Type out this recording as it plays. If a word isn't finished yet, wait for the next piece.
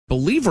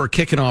believe we're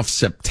kicking off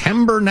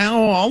September now.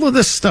 All of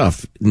this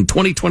stuff in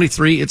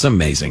 2023, it's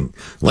amazing.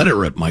 Let it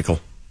rip, Michael.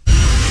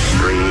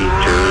 3, 2, 1,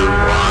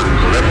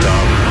 lift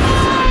off.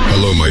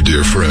 Hello, my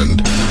dear friend.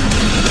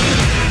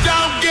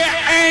 Don't get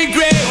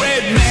angry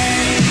with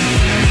me.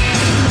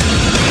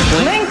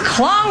 Clink,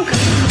 clunk.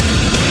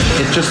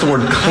 It's just the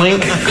word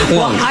clink, clunk.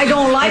 Well, I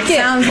don't like it.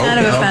 Sounds kind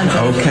of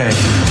offensive. Okay.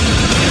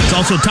 It's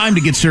also time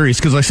to get serious,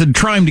 because I said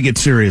trying to get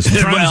serious.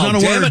 Trying is not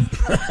a word.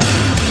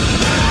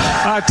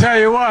 I tell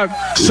you what,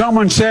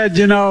 someone said,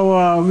 that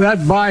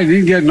Biden,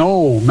 he's getting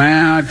old,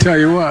 man. I tell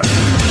you what.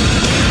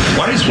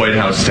 Why does White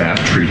House staff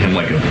treat him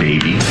like a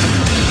baby?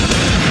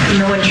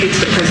 No one treats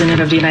the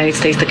President of the United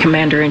States, the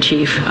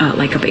Commander-in-Chief,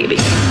 like a baby.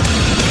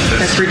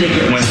 That's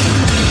ridiculous.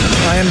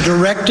 I am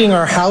directing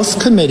our House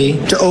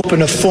committee to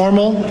open a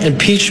formal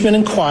impeachment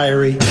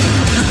inquiry.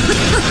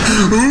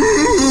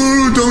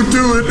 Ooh, don't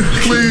do it.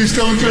 Please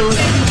don't do it.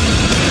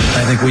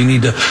 I think we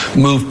need to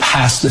move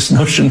past this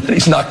notion that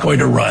he's not going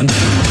to run.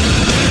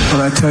 But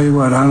I tell you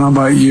what, I don't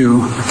know about you,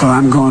 but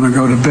I'm going to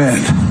go to bed.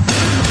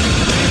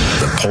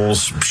 The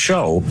polls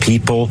show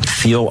people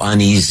feel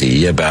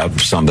uneasy about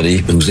somebody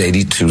who's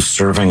 82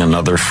 serving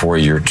another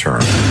 4-year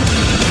term.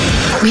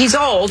 He's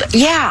old.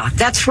 Yeah,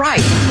 that's right.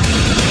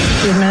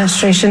 The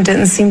administration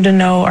didn't seem to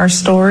know our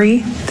story.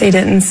 They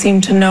didn't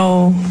seem to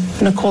know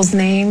Nicole's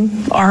name,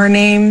 our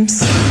names.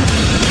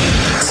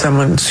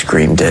 Someone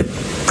screamed at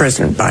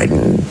President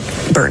Biden,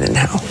 burn in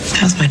hell.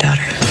 That was my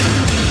daughter.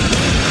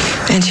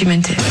 And she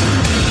meant it.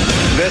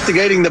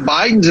 Investigating the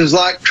Bidens is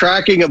like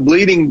tracking a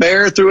bleeding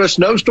bear through a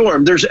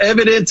snowstorm. There's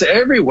evidence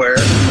everywhere.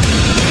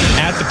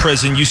 At the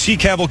prison, you see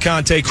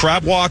Cavalcante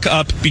crab walk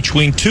up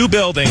between two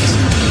buildings.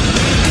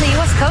 The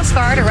U.S. Coast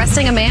Guard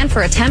arresting a man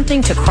for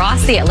attempting to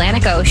cross the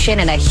Atlantic Ocean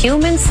in a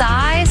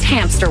human-sized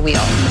hamster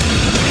wheel.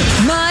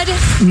 Mud,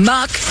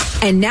 muck,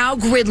 and now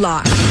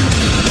gridlock.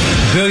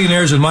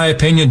 Billionaires, in my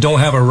opinion, don't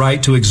have a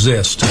right to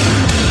exist.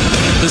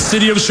 The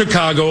city of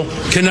Chicago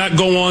cannot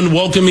go on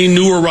welcoming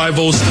new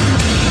arrivals.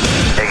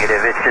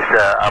 Negative. It's just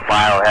a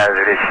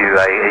biohazard issue.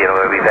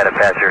 We've had a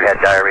passenger who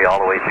had diarrhea all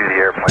the way through the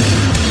airplane.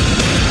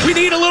 We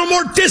need a little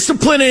more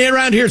discipline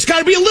around here. It's got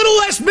to be a little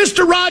less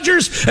Mr.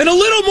 Rogers and a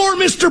little more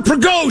Mr.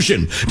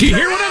 Prigozhin. Do you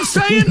hear what I'm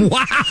saying?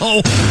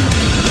 Wow.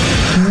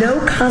 No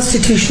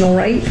constitutional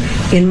right,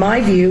 in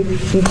my view,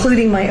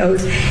 including my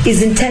oath,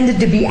 is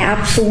intended to be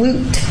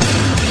absolute.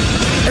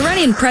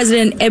 Iranian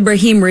President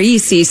Ebrahim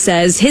Raisi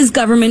says his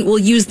government will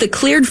use the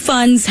cleared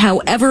funds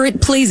however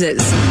it pleases.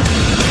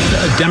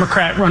 A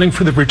Democrat running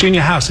for the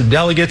Virginia House of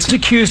Delegates is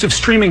accused of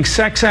streaming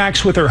sex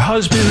acts with her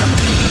husband.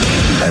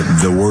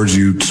 The words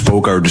you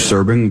spoke are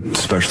disturbing,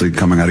 especially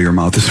coming out of your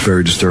mouth is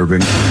very disturbing.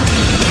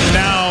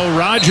 Now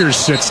Rogers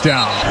sits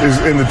down. He's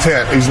in the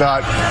tent. He's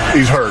hurt.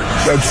 He's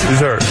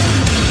hurt.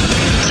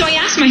 So I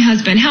asked my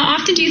husband, how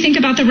often do you think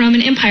about the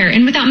Roman Empire?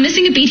 And without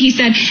missing a beat, he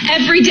said,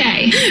 every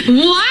day.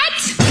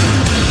 What?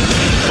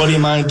 A buddy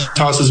of mine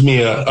tosses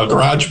me a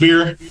garage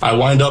beer. I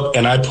wind up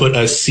and I put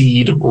a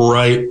seed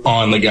right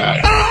on the guy.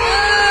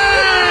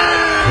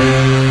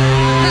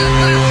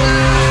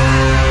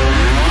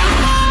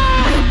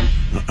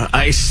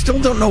 I still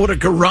don't know what a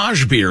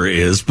garage beer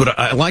is, but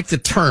I like the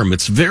term.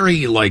 It's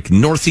very like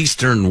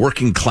Northeastern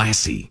working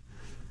classy.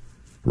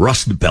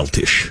 Rust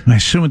Beltish. I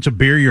assume it's a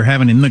beer you're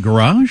having in the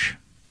garage?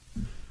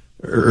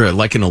 Or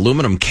like an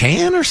aluminum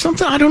can or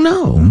something? I don't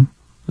know.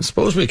 I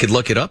suppose we could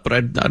look it up, but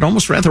I'd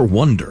almost rather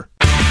wonder.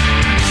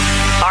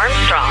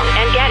 Armstrong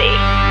and Getty.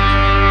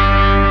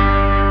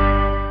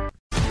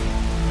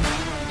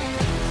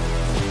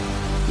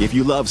 If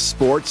you love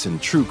sports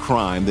and true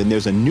crime, then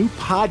there's a new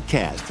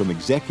podcast from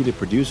executive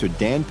producer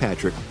Dan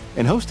Patrick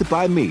and hosted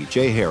by me,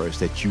 Jay Harris,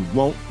 that you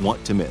won't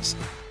want to miss.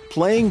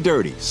 Playing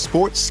Dirty: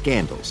 Sports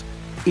Scandals.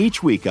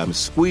 Each week, I'm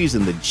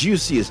squeezing the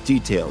juiciest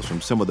details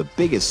from some of the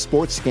biggest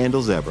sports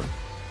scandals ever.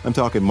 I'm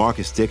talking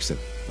Marcus Dixon,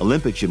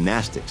 Olympic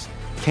gymnastics,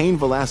 Cain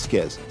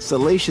Velasquez,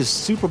 salacious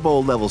Super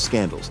Bowl-level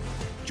scandals.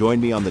 Join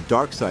me on the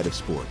dark side of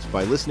sports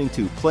by listening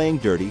to Playing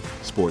Dirty: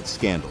 Sports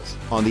Scandals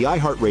on the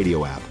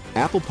iHeartRadio app,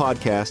 Apple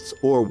Podcasts,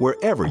 or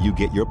wherever you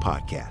get your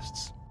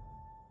podcasts.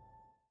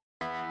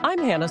 I'm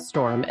Hannah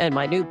Storm, and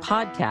my new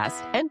podcast,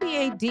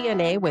 NBA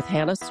DNA with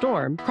Hannah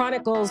Storm,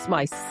 chronicles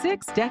my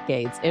 6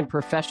 decades in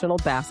professional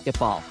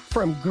basketball.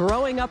 From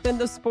growing up in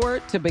the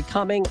sport to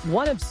becoming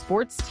one of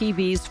sports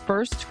TV's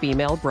first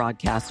female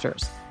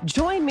broadcasters.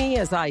 Join me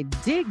as I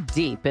dig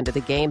deep into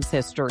the game's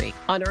history,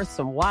 unearth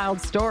some wild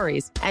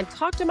stories, and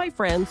talk to my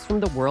friends from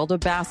the world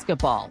of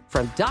basketball,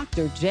 from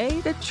Dr.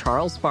 J to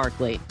Charles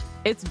Barkley.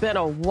 It's been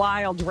a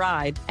wild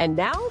ride, and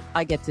now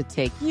I get to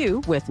take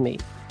you with me.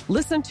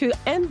 Listen to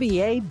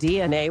NBA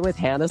DNA with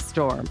Hannah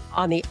Storm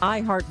on the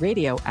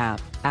iHeartRadio app,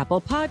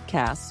 Apple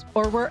Podcasts,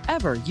 or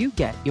wherever you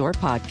get your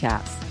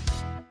podcasts.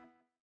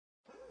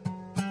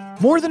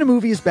 More Than a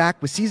Movie is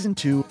back with Season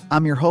 2.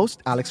 I'm your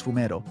host, Alex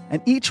Fumero,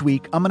 and each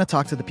week I'm going to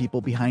talk to the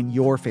people behind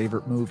your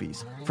favorite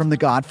movies. From The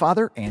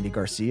Godfather, Andy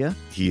Garcia.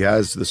 He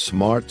has the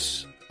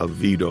smarts of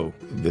Vito,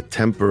 the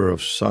temper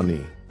of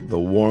Sonny, the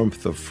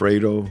warmth of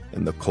Fredo,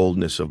 and the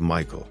coldness of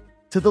Michael.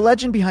 To the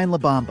legend behind La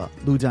Bamba,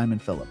 Lou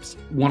Diamond Phillips.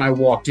 When I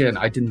walked in,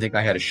 I didn't think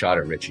I had a shot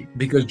at Richie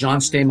because John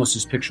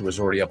Stamos' picture was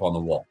already up on the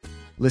wall.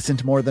 Listen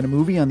to More Than a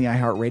Movie on the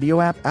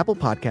iHeartRadio app, Apple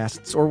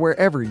Podcasts, or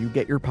wherever you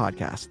get your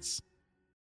podcasts.